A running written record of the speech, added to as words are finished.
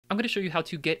I'm going to show you how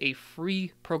to get a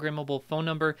free programmable phone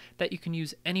number that you can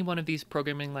use any one of these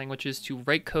programming languages to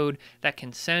write code that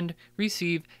can send,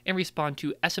 receive, and respond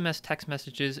to SMS text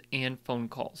messages and phone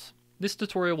calls. This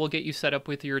tutorial will get you set up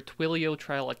with your Twilio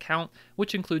trial account,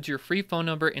 which includes your free phone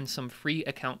number and some free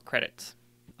account credits.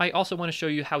 I also want to show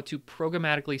you how to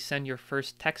programmatically send your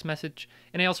first text message,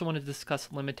 and I also want to discuss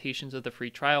limitations of the free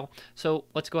trial, so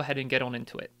let's go ahead and get on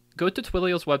into it. Go to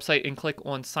Twilio's website and click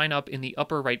on Sign Up in the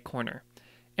upper right corner.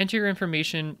 Enter your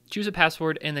information, choose a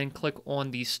password, and then click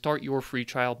on the Start Your Free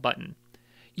Trial button.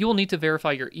 You will need to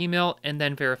verify your email and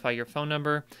then verify your phone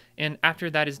number, and after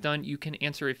that is done, you can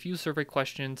answer a few survey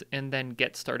questions and then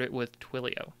get started with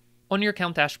Twilio. On your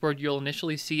account dashboard, you'll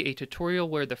initially see a tutorial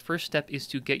where the first step is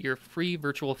to get your free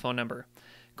virtual phone number.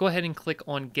 Go ahead and click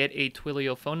on Get a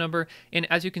Twilio Phone Number, and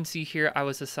as you can see here, I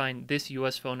was assigned this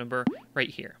US phone number right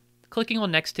here. Clicking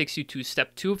on Next takes you to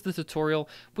step 2 of the tutorial,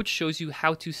 which shows you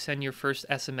how to send your first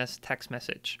SMS text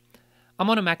message. I'm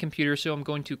on a Mac computer, so I'm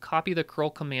going to copy the curl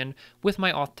command with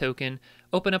my auth token,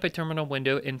 open up a terminal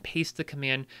window, and paste the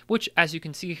command, which as you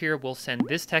can see here will send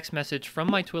this text message from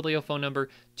my Twilio phone number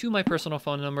to my personal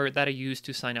phone number that I used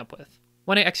to sign up with.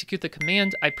 When I execute the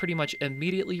command, I pretty much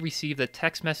immediately receive the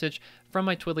text message from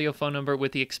my Twilio phone number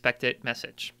with the expected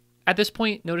message. At this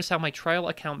point, notice how my trial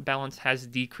account balance has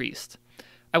decreased.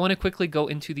 I want to quickly go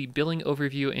into the billing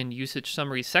overview and usage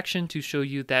summary section to show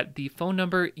you that the phone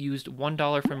number used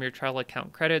 $1 from your trial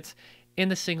account credits, and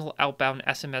the single outbound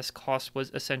SMS cost was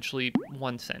essentially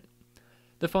 1 cent.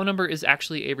 The phone number is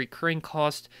actually a recurring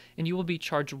cost, and you will be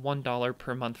charged $1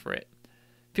 per month for it.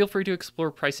 Feel free to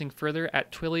explore pricing further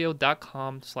at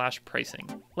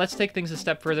twilio.com/pricing. Let's take things a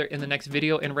step further in the next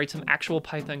video and write some actual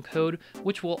Python code,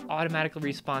 which will automatically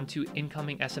respond to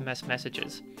incoming SMS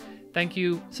messages. Thank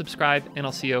you, subscribe, and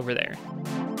I'll see you over there.